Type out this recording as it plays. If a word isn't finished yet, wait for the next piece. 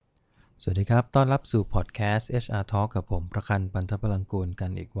สวัสดีครับต้อนรับสู่พอดแคสต์ HR Talk กับผมประคันต์ ปันทพลังกูลกั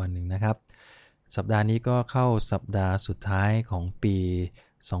นอีกวันหนึ่งนะครับสัปดาห์นี้ก็เข้าสัปดาห์สุดท้ายของปี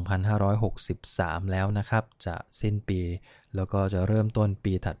2563แล้วนะครับจะสิ้นปีแล้วก็จะเริ่มต้น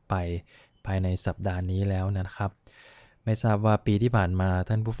ปีถัดไปภายในสัปดาห์นี้แล้วนะครับไม่ทราบว่าปีที่ผ่านมา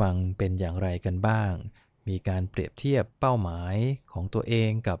ท่านผู้ฟังเป็นอย่างไรกันบ้างมีการเปรียบเทียบเป้าหมายของตัวเอง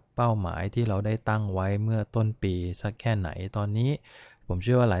กับเป้าหมายที่เราได้ตั้งไว้เมื่อต้นปีสักแค่ไหนตอนนี้ผมเ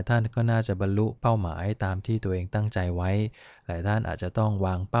ชื่อว่าหลายท่านก็น่าจะบรรลุเป้าหมายตามที่ตัวเองตั้งใจไว้หลายท่านอาจจะต้องว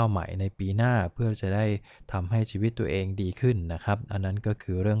างเป้าหมายในปีหน้าเพื่อจะได้ทำให้ชีวิตตัวเองดีขึ้นนะครับอันนั้นก็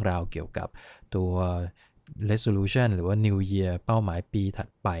คือเรื่องราวเกี่ยวกับตัว resolution หรือว่า New Year เป้าหมายปีถัด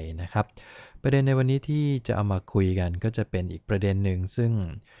ไปนะครับประเด็นในวันนี้ที่จะเอามาคุยกันก็จะเป็นอีกประเด็นหนึ่งซึ่ง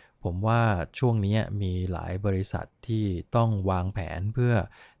ผมว่าช่วงนี้มีหลายบริษัทที่ต้องวางแผนเพื่อ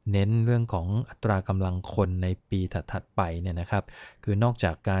เน้นเรื่องของอัตรากำลังคนในปีถัดๆไปเนี่ยนะครับคือนอกจ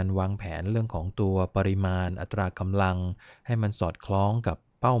ากการวางแผนเรื่องของตัวปริมาณอัตรากำลังให้มันสอดคล้องกับ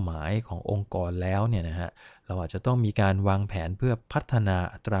เป้าหมายขององค์กรแล้วเนี่ยนะฮะเราอาจจะต้องมีการวางแผนเพื่อพัฒนา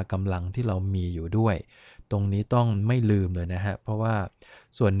อัตรากำลังที่เรามีอยู่ด้วยตรงนี้ต้องไม่ลืมเลยนะฮะเพราะว่า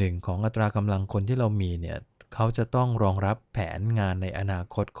ส่วนหนึ่งของอัตรากำลังคนที่เรามีเนี่ยเขาจะต้องรองรับแผนงานในอนา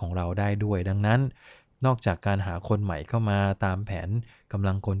คตของเราได้ด้วยดังนั้นนอกจากการหาคนใหม่เข้ามาตามแผนกำ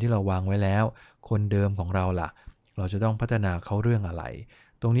ลังคนที่เราวางไว้แล้วคนเดิมของเราล่ะเราจะต้องพัฒนาเขาเรื่องอะไร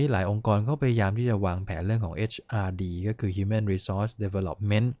ตรงนี้หลายองค์กรก็พยายามที่จะวางแผนเรื่องของ HRD ก็คือ Human Resource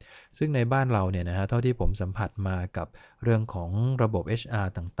Development ซึ่งในบ้านเราเนี่ยนะฮะเท่าที่ผมสัมผัสมากับเรื่องของระบบ HR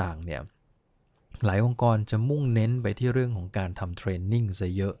ต่างๆเนี่ยหลายองค์กรจะมุ่งเน้นไปที่เรื่องของการทำเทรนนิ่งซะ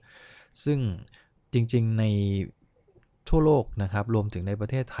เยอะซึ่งจริงๆในทั่วโลกนะครับรวมถึงในประ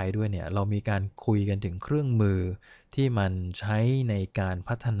เทศไทยด้วยเนี่ยเรามีการคุยกันถึงเครื่องมือที่มันใช้ในการ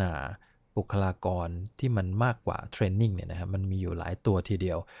พัฒนาบุคลากรที่มันมากกว่าเทรนนิ่งเนี่ยนะครับมันมีอยู่หลายตัวทีเ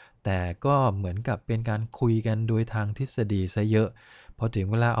ดียวแต่ก็เหมือนกับเป็นการคุยกันโดยทางทฤษฎีซะเยอะพอถึง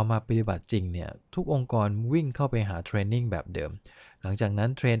เวลาเอามาปฏิบัติจริงเนี่ยทุกองค์กรวิ่งเข้าไปหาเทรนนิ่งแบบเดิมหลังจากนั้น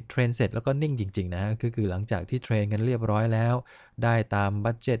เทรนเสร็จแล้วก็นิ่งจริงๆนะคือหลังจากที่เทรนกันเรียบร้อยแล้วได้ตาม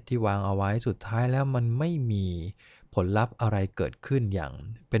บัดเจ็ตที่วางเอาไว้สุดท้ายแล้วมันไม่มีผลลัพธ์อะไรเกิดขึ้นอย่าง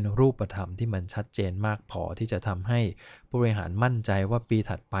เป็นรูปธรรมที่มันชัดเจนมากพอที่จะทำให้ผู้บริหารมั่นใจว่าปี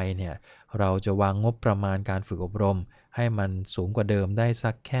ถัดไปเนี่ยเราจะวางงบประมาณการฝึกอบรมให้มันสูงกว่าเดิมได้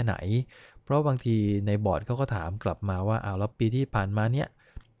สักแค่ไหนเพราะบางทีในบอร์ดเขาก็ถามกลับมาว่าแล้วปีที่ผ่านมาเนี่ย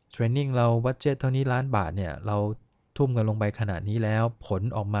เทรนนิ่งเราบัดเจ็ตเท่านี้ล้านบาทเนี่ยเราทุ่มกันลงไปขนาดนี้แล้วผล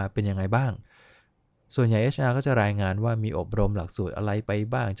ออกมาเป็นยังไงบ้างส่วนใหญ่ HR ก็จะรายงานว่ามีอบรมหลักสูตรอะไรไป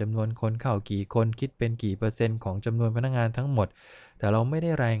บ้างจำนวนคนเข้ากี่คนคิดเป็นกี่เปอร์เซ็นต์ของจำนวนพนักงานทั้งหมดแต่เราไม่ไ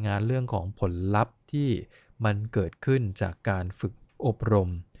ด้รายงานเรื่องของผลลัพธ์ที่มันเกิดขึ้นจากการฝึกอบรม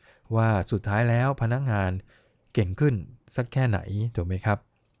ว่าสุดท้ายแล้วพนักงานเก่งขึ้นสักแค่ไหนถูกไหมครับ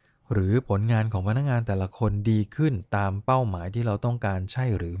หรือผลงานของพนักงานแต่ละคนดีขึ้นตามเป้าหมายที่เราต้องการใช่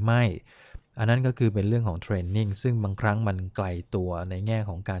หรือไม่อันนั้นก็คือเป็นเรื่องของเทรนนิ่งซึ่งบางครั้งมันไกลตัวในแง่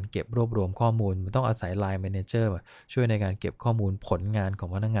ของการเก็บรวบรวมข้อมูลมันต้องอาศัย Line Manager ช่วยในการเก็บข้อมูลผลงานของ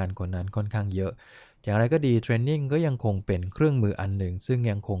พนักงานคนนั้นค่อนข้างเยอะอย่างไรก็ดีเทรนนิ่งก็ยังคงเป็นเครื่องมืออันหนึ่งซึ่ง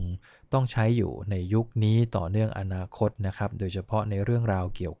ยังคงต้องใช้อยู่ในยุคนี้ต่อเนื่องอนาคตนะครับโดยเฉพาะในเรื่องราว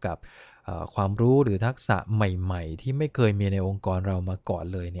เกี่ยวกับความรู้หรือทักษะใหม่ๆที่ไม่เคยมีในองค์กรเรามาก่อน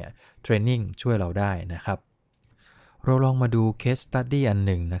เลยเนี่ยเทรนนิ่งช่วยเราได้นะครับเราลองมาดู case study อันห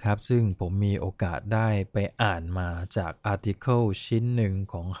นึ่งนะครับซึ่งผมมีโอกาสได้ไปอ่านมาจาก article ชิ้นหนึ่ง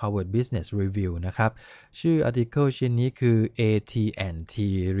ของ Harvard Business Review นะครับชื่อ article ชิ้นนี้คือ AT&T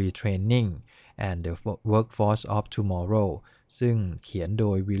Retraining and the Workforce of Tomorrow ซึ่งเขียนโด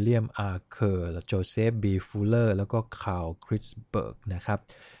ยวิลเลียม อาร์เคอร์โจเซฟ บี ฟูลเลอร์แล้วก็คาร์ล คริสเบิร์กนะครับ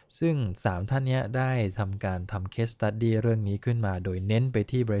ซึ่ง3ท่านนี้ได้ทำการทำ case study เรื่องนี้ขึ้นมาโดยเน้นไป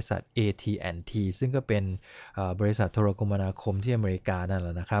ที่บริษัท AT&T ซึ่งก็เป็นบริษัทโทรคมนาคมที่อเมริกานั่นแหล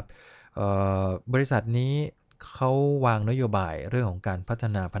ะนะครับบริษัทนี้เขาวางนโยบายเรื่องของการพัฒ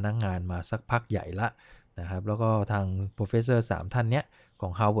นาพนักงานมาสักพักใหญ่ละนะครับแล้วก็ทาง professor 3ท่านเนี้ยขอ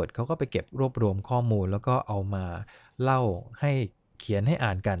ง Harvard เขาก็ไปเก็บรวบรวมข้อมูลแล้วก็เอามาเล่าให้เขียนให้อ่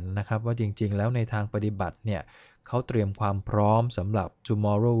านกันนะครับว่าจริงๆแล้วในทางปฏิบัติเนี่ยเขาเตรียมความพร้อมสำหรับ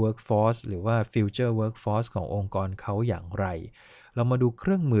tomorrow workforce หรือว่า future workforce ขององค์กรเขาอย่างไรเรามาดูเค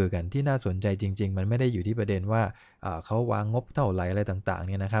รื่องมือกันที่น่าสนใจจริงๆมันไม่ได้อยู่ที่ประเด็นว่าเขาวางงบเท่าไหร่อะไรต่างๆเ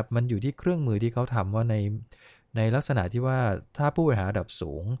นี่ยนะครับมันอยู่ที่เครื่องมือที่เขาทำว่าในลักษณะที่ว่าถ้าผู้บริหารระดับ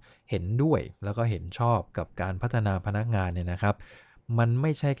สูงเห็นด้วยแล้วก็เห็นชอบกับการพัฒนาพนักงานเนี่ยนะครับมันไ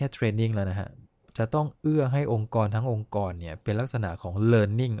ม่ใช่แค่เทรนนิ่งแล้วนะฮะจะต้องเอื้อให้องค์กรทั้งองค์กรเนี่ยเป็นลักษณะของ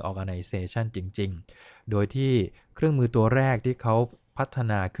learning organization จริงๆโดยที่เครื่องมือตัวแรกที่เขา พัฒ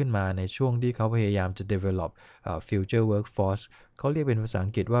นาขึ้นมาในช่วงที่เขาพยายามจะ develop future workforce เขาเรียกเป็นภาษาอั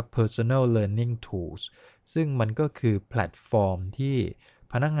งกฤษว่า personal learning tools ซึ่งมันก็คือแพลตฟอร์มที่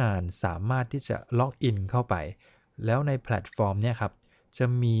พนักงานสามารถที่จะล็อกอินเข้าไปแล้วในแพลตฟอร์มเนี่ยครับจะ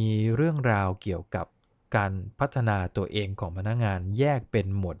มีเรื่องราวเกี่ยวกับการพัฒนาตัวเองของพนักงานแยกเป็น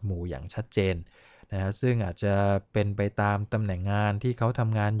หมวดหมู่อย่างชัดเจนนะซึ่งอาจจะเป็นไปตามตำแหน่งงานที่เขาท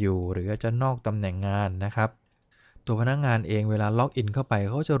ำงานอยู่หรืออาจจะนอกตำแหน่งงานนะครับตัวพนักงานเองเวลาล็อกอินเข้าไป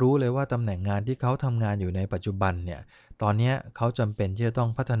เขาจะรู้เลยว่าตำแหน่งงานที่เขาทำงานอยู่ในปัจจุบันเนี่ยตอนนี้เขาจำเป็นที่จะต้อ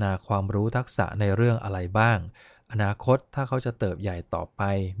งพัฒนาความรู้ทักษะในเรื่องอะไรบ้างอนาคตถ้าเขาจะเติบใหญ่ต่อไป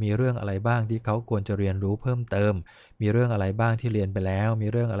มีเรื่องอะไรบ้างที่เขาควรจะเรียนรู้เพิ่มเติมมีเรื่องอะไรบ้างที่เรียนไปแล้วมี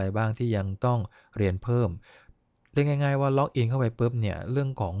เรื่องอะไรบ้างที่ยังต้องเรียนเพิ่มเรียกง่ายๆว่าล็อกอินเข้าไปปุ๊บเนี่ยเรื่อง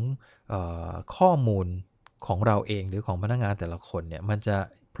ของข้อมูลของเราเองหรือของพนักงานแต่ละคนเนี่ยมันจะ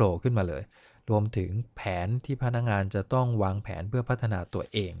โผล่ขึ้นมาเลยรวมถึงแผนที่พนักงานจะต้องวางแผนเพื่อพัฒนาตัว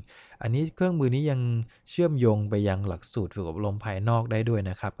เองอันนี้เครื่องมือนี้ยังเชื่อมโยงไปยังหลักสูตรฝึกอบรมภายนอกได้ด้วย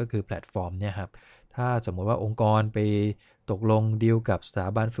นะครับก็คือแพลตฟอร์มเนี่ยครับถ้าสมมุติว่าองค์กรไปตกลงดีลกับสถา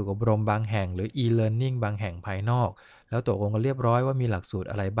บันฝึกอบรมบางแห่งหรือ e-learning บางแห่งภายนอกแล้วตกลงกันเรียบร้อยว่ามีหลักสูตร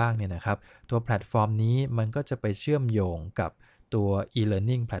อะไรบ้างเนี่ยนะครับตัวแพลตฟอร์มนี้มันก็จะไปเชื่อมโยงกับตัว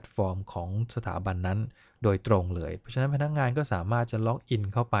e-learning แพลตฟอร์มของสถาบันนั้นโดยตรงเลยเพราะฉะนั้นพนักงานก็สามารถจะล็อกอิน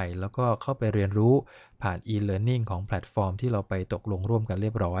เข้าไปแล้วก็เข้าไปเรียนรู้ผ่าน e-learning ของแพลตฟอร์มที่เราไปตกลงร่วมกันเรี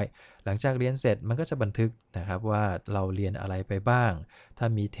ยบร้อยหลังจากเรียนเสร็จมันก็จะบันทึกนะครับว่าเราเรียนอะไรไปบ้างถ้า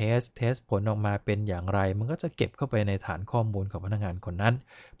มีเทสผลออกมาเป็นอย่างไรมันก็จะเก็บเข้าไปในฐานข้อมูลของพนักงานคนนั้น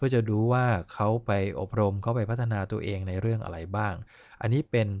เพื่อจะดูว่าเขาไปอบรมเขาไปพัฒนาตัวเองในเรื่องอะไรบ้างอันนี้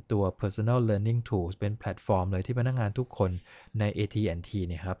เป็นตัว personal learning tools เป็นแพลตฟอร์มเลยที่พนักงานทุกคนใน AT&T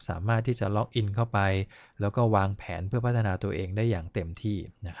เนี่ยครับสามารถที่จะล็อกอินเข้าไปแล้วก็วางแผนเพื่อพัฒนาตัวเองได้อย่างเต็มที่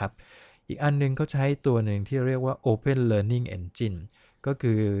นะครับอีกอันนึงเขาใช้ตัวหนึ่งที่เรียกว่า Open Learning Engine ก็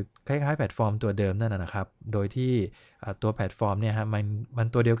คือคล้ายๆแพลตฟอร์มตัวเดิมนั่นนะครับโดยที่ตัวแพลตฟอร์มเนี่ยฮะมัน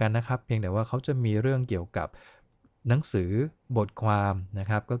ตัวเดียวกันนะครับเพียงแต่ว่าเขาจะมีเรื่องเกี่ยวกับหนังสือบทความนะ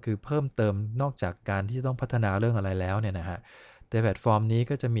ครับก็คือเพิ่มเติมนอกจากการที่ต้องพัฒนาเรื่องอะไรแล้วเนี่ยนะฮะแต่แพลตฟอร์มนี้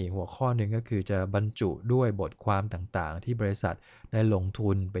ก็จะมีหัวข้อหนึ่งก็คือจะบรรจุด้วยบทความต่างๆที่บริษัทได้ลงทุ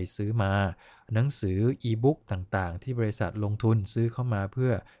นไปซื้อมาหนังสืออีบุ๊กต่างๆที่บริษัทลงทุนซื้อเข้ามาเพื่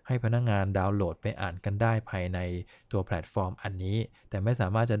อให้พนักงานดาวน์โหลดไปอ่านกันได้ภายในตัวแพลตฟอร์มอันนี้แต่ไม่สา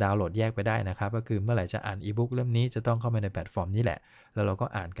มารถจะดาวน์โหลดแยกไปได้นะครับก็คือเมื่อไหร่จะอ่านอีบุ๊กเล่มนี้จะต้องเข้ามาในแพลตฟอร์มนี้แหละแล้วเราก็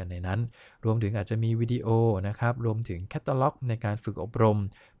อ่านกันในนั้นรวมถึงอาจจะมีวิดีโอนะครับรวมถึงแคตตาล็อกในการฝึกอบรม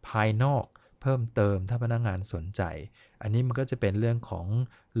ภายนอกเพิ่มเติมถ้าพนักงานสนใจอันนี้มันก็จะเป็นเรื่องของ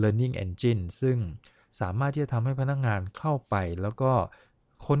learning engine ซึ่งสามารถที่จะทำให้พนักงานเข้าไปแล้วก็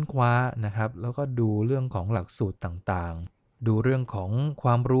ค้นคว้านะครับแล้วก็ดูเรื่องของหลักสูตรต่างๆดูเรื่องของคว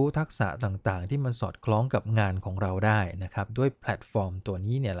ามรู้ทักษะต่างๆที่มันสอดคล้องกับงานของเราได้นะครับด้วยแพลตฟอร์มตัว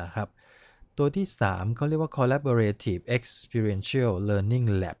นี้เนี่ยแหละครับตัวที่3เขาเรียกว่า collaborative experiential learning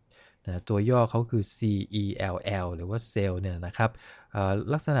lab นะตัวย่อเขาคือ CELL หรือว่า CELL เนี่ยนะครับ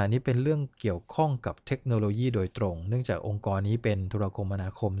ลักษณะนี้เป็นเรื่องเกี่ยวข้องกับเทคโนโลยีโดยตรงเนื่องจากองค์กรนี้เป็นโทรคมนา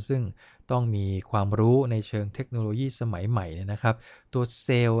คมซึ่งต้องมีความรู้ในเชิงเทคโนโลยีสมัยใหม่นะครับตัวเซ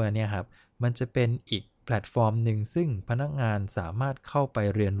ลล์เนี่ยครับมันจะเป็นอีกแพลตฟอร์มหนึ่งซึ่งพนักงานสามารถเข้าไป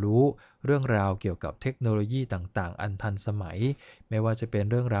เรียนรู้เรื่องราวเกี่ยวกับเทคโนโลยีต่างๆอันทันสมัยไม่ว่าจะเป็น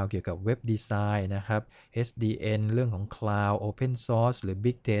เรื่องราวเกี่ยวกับเว็บดีไซน์นะครับ SDN เรื่องของ Cloud Open Source หรือ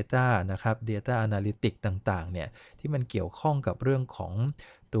Big Data นะครับ Data Analytics ต่างๆเนี่ยที่มันเกี่ยวข้องกับเรื่องของ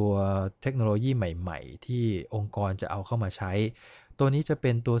ตัวเทคโนโลยีใหม่ๆที่องค์กรจะเอาเข้ามาใช้ตัวนี้จะเ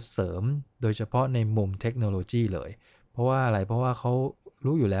ป็นตัวเสริมโดยเฉพาะในมุมเทคโนโลยีเลยเพราะว่าอะไรเพราะว่าเขา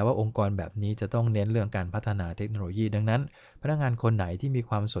รู้อยู่แล้วว่าองค์กรแบบนี้จะต้องเน้นเรื่องการพัฒนาเทคโนโลยีดังนั้นพนักงานคนไหนที่มี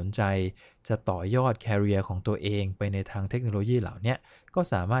ความสนใจจะต่อยอดแคริเอร์ของตัวเองไปในทางเทคโนโลยีเหล่านี้ก็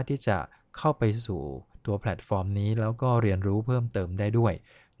สามารถที่จะเข้าไปสู่ตัวแพลตฟอร์มนี้แล้วก็เรียนรู้เพิ่มเติมได้ด้วย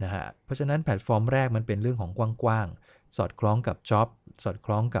นะฮะเพราะฉะนั้นแพลตฟอร์มแรกมันเป็นเรื่องของกว้างๆสอดคล้องกับจ็อบสอดค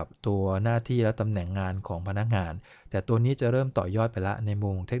ล้องกับตัวหน้าที่และตำแหน่งงานของพนักงานแต่ตัวนี้จะเริ่มต่อยอดไปละในมุ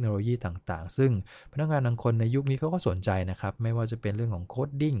มเทคโนโลยีต่างๆซึ่งพนักงานบางคนในยุคนี้เขาก็สนใจนะครับไม่ว่าจะเป็นเรื่องของโคด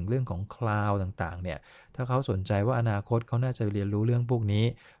ดิ้งเรื่องของคลาวด์ต่างๆเนี่ยถ้าเขาสนใจว่าอนาคตเขาน่าจะเรียนรู้เรื่องพวกนี้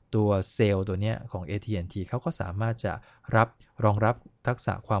ตัวเซลล์ตัวเนี้ยของ AT&T เขาก็สามารถจะรองรับทักษ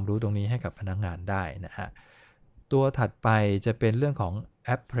ะความรู้ตรงนี้ให้กับพนักงานได้นะฮะตัวถัดไปจะเป็นเรื่องของ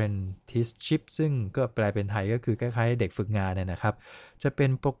apprenticeship ซึ่งก็แปลเป็นไทยก็คือคล้ายๆเด็กฝึกงานเนี่ยนะครับจะเป็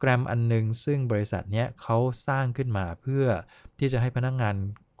นโปรแกรมอันนึงซึ่งบริษัทเนี้ยเขาสร้างขึ้นมาเพื่อที่จะให้พนักงาน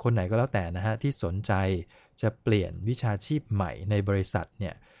คนไหนก็แล้วแต่นะฮะที่สนใจจะเปลี่ยนวิชาชีพใหม่ในบริษัทเ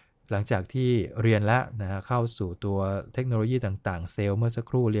นี่ย หลังจากที่เรียนแล้วนะฮะเข้าสู่ตัวเทคโนโลยีต่างๆเซลล์เมื่อสัก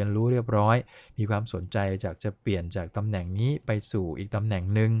ครู่เรียนรู้เรียบร้อยมีความสนใจจากจะเปลี่ยนจากตำแหน่งนี้ไปสู่อีกตำแหน่ง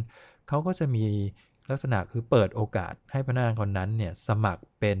หนึ่งเขาก็จะมีลักษณะคือเปิดโอกาสให้พนักงานคนนั้นเนี่ยสมัคร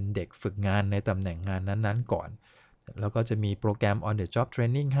เป็นเด็กฝึกงานในตำแหน่งงานนั้นๆก่อนแล้วก็จะมีโปรแกรม on the job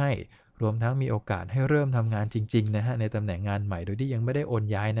training ให้รวมทั้งมีโอกาสให้เริ่มทำงานจริงๆนะฮะในตำแหน่งงานใหม่โดยที่ยังไม่ได้โอน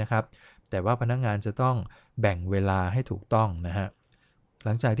ย้ายนะครับแต่ว่าพนักงานจะต้องแบ่งเวลาให้ถูกต้องนะฮะห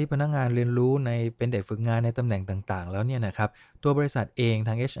ลังจากที่พนักงานเรียนรู้ในเป็นเด็กฝึกงานในตำแหน่งต่างๆแล้วเนี่ยนะครับตัวบริษัทเองท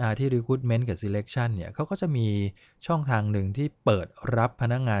าง HR ที่ Recruitment กับ Selection เนี่ยเขาก็จะมีช่องทางหนึ่งที่เปิดรับพ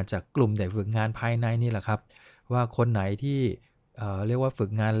นักงานจากกลุ่มเด็กฝึกงานภายในนี่แหละครับว่าคนไหนที่เรียกว่าฝึ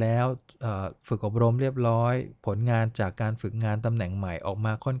กงานแล้วฝึกอบรมเรียบร้อยผลงานจากการฝึกงานตำแหน่งใหม่ออกม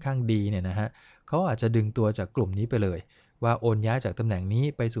าค่อนข้างดีเนี่ยนะฮะเขาอาจจะดึงตัวจากกลุ่มนี้ไปเลยว่าโอนย้ายจากตำแหน่งนี้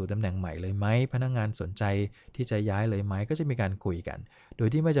ไปสู่ตำแหน่งใหม่เลยไหมพนักงานสนใจที่จะย้ายเลยไหมก็จะมีการคุยกันโดย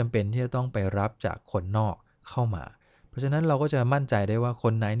ที่ไม่จำเป็นที่จะต้องไปรับจากคนนอกเข้ามาเพราะฉะนั้นเราก็จะมั่นใจได้ว่าค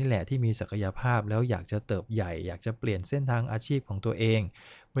นไหนนี่แหละที่มีศักยภาพแล้วอยากจะเติบใหญ่อยากจะเปลี่ยนเส้นทางอาชีพของตัวเอง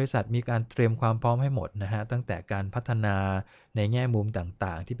บริษัทมีการเตรียมความพร้อมให้หมดนะฮะตั้งแต่การพัฒนาในแง่มุม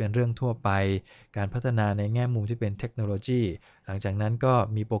ต่างๆที่เป็นเรื่องทั่วไปการพัฒนาในแง่มุมที่เป็นเทคโนโลยีหลังจากนั้นก็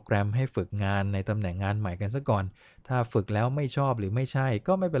มีโปรแกรมให้ฝึกงานในตำแหน่งงานใหม่กันซะก่อนถ้าฝึกแล้วไม่ชอบหรือไม่ใช่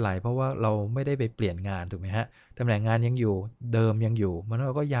ก็ไม่เป็นไรเพราะว่าเราไม่ได้ไปเปลี่ยนงานถูกไหมฮะตำแหน่งงานยังอยู่เดิมยังอยู่มันเ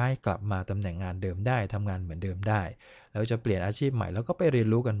ราก็ย้ายกลับมาตำแหน่งงานเดิมได้ทำงานเหมือนเดิมได้แล้วจะเปลี่ยนอาชีพใหม่แล้วก็ไปเรียน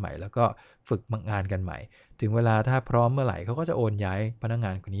รู้กันใหม่แล้วก็ฝึกงานกันใหม่ถึงเวลาถ้าพร้อมเมื่อไหร่เขาก็จะโอนย้ายพนักง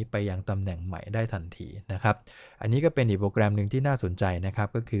านคนนี้ไปยังตำแหน่งใหม่ได้ทันทีนะครับอันนี้ก็เป็นอีกโปรแกรมหนึ่งที่น่าสนใจนะครับ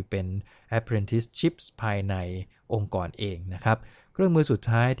ก็คือเป็น apprenticeships ภายในองค์กรเองนะครับเครื่องมือสุด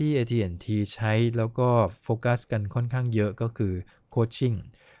ท้ายที่ AT&T ใช้แล้วก็โฟกัสกันค่อนข้างเยอะก็คือโคชชิ่ง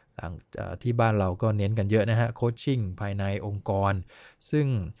ที่บ้านเราก็เน้นกันเยอะนะฮะโคชชิ่งภายในองค์กรซึ่ง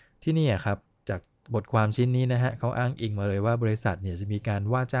ที่นี่ครับจากบทความชิ้นนี้นะฮะเขาอ้างอิงมาเลยว่าบริษัทเนี่ยจะมีการ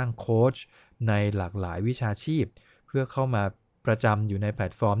ว่าจ้างโค้ชในหลากหลายวิชาชีพเพื่อเข้ามาประจำอยู่ในแพล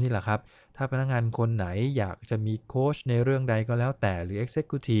ตฟอร์มนี่แหละครับถ้าพนักงานคนไหนอยากจะมีโค้ชในเรื่องใดก็แล้วแต่หรือ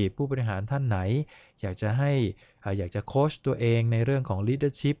Executive ผู้บริหารท่านไหนอยากจะโค้ชตัวเองในเรื่องของ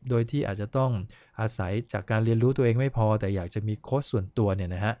leadership โดยที่อาจจะต้องอาศัยจากการเรียนรู้ตัวเองไม่พอแต่อยากจะมีโค้ชส่วนตัวเนี่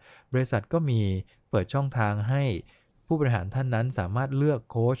ยนะฮะบริษัทก็มีเปิดช่องทางให้ผู้บริหารท่านนั้นสามารถเลือก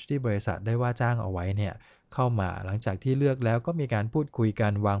โค้ชที่บริษัทได้ว่าจ้างเอาไว้เนี่ยเข้ามาหลังจากที่เลือกแล้วก็มีการพูดคุยกั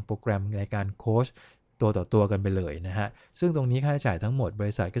นวางโปรแกรมในการโค้ชตัวต่อตัวกันไปเลยนะฮะซึ่งตรงนี้ค่าใช้จ่ายทั้งหมดบ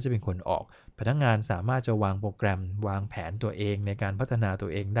ริษัทก็จะเป็นคนออกพนักงานสามารถจะวางโปรแกรมวางแผนตัวเองในการพัฒนาตัว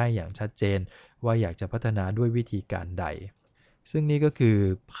เองได้อย่างชัดเจนว่าอยากจะพัฒนาด้วยวิธีการใดซึ่งนี่ก็คือ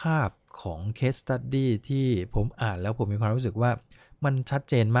ภาพของ case study ที่ผมอ่านแล้วผมมีความรู้สึกว่ามันชัด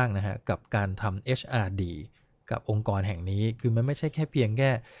เจนมากนะฮะกับการทำ HRD กับองค์กรแห่งนี้คือมันไม่ใช่แค่เพียงแ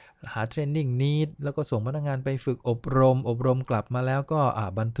ค่หาเทรนนิ่งนีดแล้วก็ส่งพนักงานไปฝึกอบรมกลับมาแล้วก็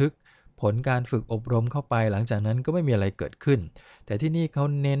บันทึกผลการฝึกอบรมเข้าไปหลังจากนั้นก็ไม่มีอะไรเกิดขึ้นแต่ที่นี่เขา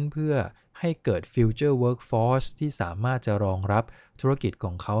เน้นเพื่อให้เกิด future workforce ที่สามารถจะรองรับธุรกิจข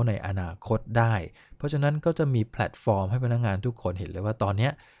องเขาในอนาคตได้เพราะฉะนั้นก็จะมีแพลตฟอร์มให้พนักงานทุกคนเห็นเลยว่าตอนนี้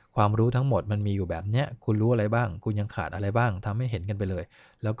ความรู้ทั้งหมดมันมีอยู่แบบเนี้ยคุณรู้อะไรบ้างคุณยังขาดอะไรบ้างทำให้เห็นกันไปเลย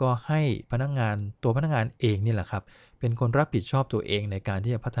แล้วก็ให้พนักงานเองนี่แหละครับเป็นคนรับผิดชอบตัวเองในการ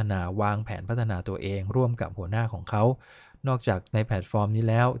ที่จะพัฒนาวางแผนพัฒนาตัวเองร่วมกับหัวหน้าของเขานอกจากในแพลตฟอร์มนี้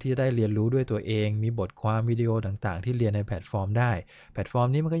แล้วที่ได้เรียนรู้ด้วยตัวเองมีบทความวิดีโอต่างๆที่เรียนในแพลตฟอร์มได้แพลตฟอร์ม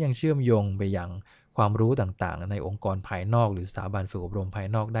นี้มันก็ยังเชื่อมโยงไปยังความรู้ต่างๆในองค์กรภายนอกหรือสถาบันฝึกอบรมภาย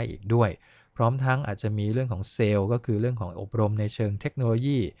นอกได้อีกด้วยพร้อมทั้งอาจจะมีเรื่องของเซลล์ก็คือเรื่องของอบรมในเชิงเทคโนโล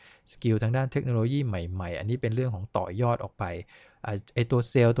ยีสกิลทางด้านเทคโนโลยีใหม่ๆอันนี้เป็นเรื่องของต่อยอดออกไปไอตัว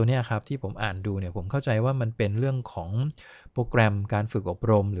เซลล์ตัวนี้ครับที่ผมอ่านดูเนี่ยผมเข้าใจว่ามันเป็นเรื่องของโปรแกรมการฝึกอบ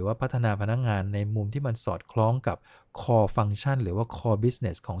รมหรือว่าพัฒนาพนักงานในมุมที่มันสอดคล้องกับ core function หรือว่า core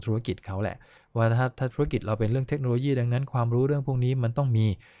business ของธุรกิจเขาแหละว่าถ้าธุรกิจเราเป็นเรื่องเทคโนโลยีดังนั้นความรู้เรื่องพวกนี้มันต้องมี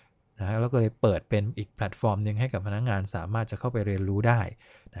นะแล้วก็เลยเปิดเป็นอีกแพลตฟอร์มนึงให้กับพนักงานสามารถจะเข้าไปเรียนรู้ได้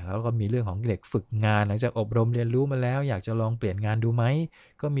นะครับแล้วก็มีเรื่องของเด็กฝึกงานหลังจากอบรมเรียนรู้มาแล้วอยากจะลองเปลี่ยนงานดูไหม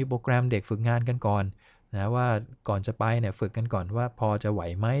ก็มีโปรแกรมเด็กฝึกงานกันก่อนนะว่าก่อนจะไปเนี่ยฝึกกันก่อนว่าพอจะไหว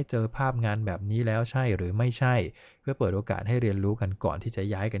ไหมเจอภาพงานแบบนี้แล้วใช่หรือไม่ใช่เพื่อเปิดโอกาสให้เรียนรู้กันก่อนที่จะ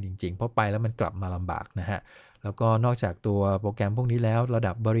ย้ายกันจริงๆเพราะไปแล้วมันกลับมาลำบากนะฮะแล้วก็นอกจากตัวโปรแกรมพวกนี้แล้วระ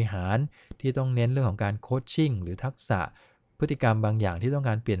ดับบริหารที่ต้องเน้นเรื่องของการโคชชิ่งหรือทักษะพฤติกรรมบางอย่างที่ต้อง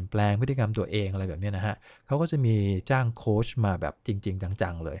การเปลี่ยนแปลงพฤติกรรมตัวเองอะไรแบบนี้นะฮะเขาก็จะมีจ้างโค้ชมาแบบจริงๆจั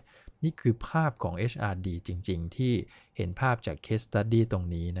งๆเลยนี่คือภาพของ HRD จริงๆที่เห็นภาพจาก case study ตรง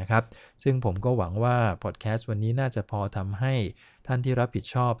นี้นะครับซึ่งผมก็หวังว่าพอดแคสต์วันนี้น่าจะพอทำให้ท่านที่รับผิด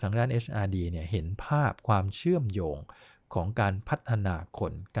ชอบทางด้าน HRD เนี่ยเห็นภาพความเชื่อมโยง ของการพัฒนาค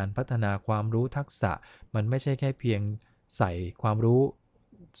นการพัฒนาความรู้ทักษะมันไม่ใช่แค่เพียงใส่ความรู้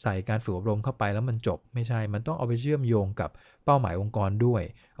ใส่การฝึกอบรมเข้าไปแล้วมันจบไม่ใช่มันต้องเอาไปเชื่อมโยงกับเป้าหมายองค์กรด้วย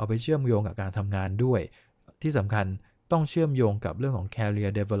เอาไปเชื่อมโยงกับการทำงานด้วยที่สำคัญต้องเชื่อมโยงกับเรื่องของ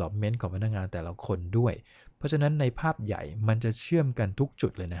career development ของพนักงานแต่ละคนด้วยเพราะฉะนั้นในภาพใหญ่มันจะเชื่อมกันทุกจุ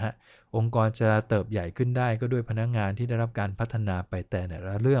ดเลยนะฮะองค์กรจะเติบใหญ่ขึ้นได้ก็ด้วยพนักงานที่ได้รับการพัฒนาไปแต่ล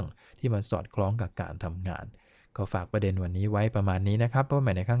ะเรื่องที่มันสอดคล้องกับการทำงานก็ฝากประเด็นวันนี้ไว้ประมาณนี้นะครับพบกันให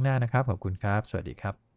ม่ในครั้งหน้านะครับขอบคุณครับสวัสดีครับ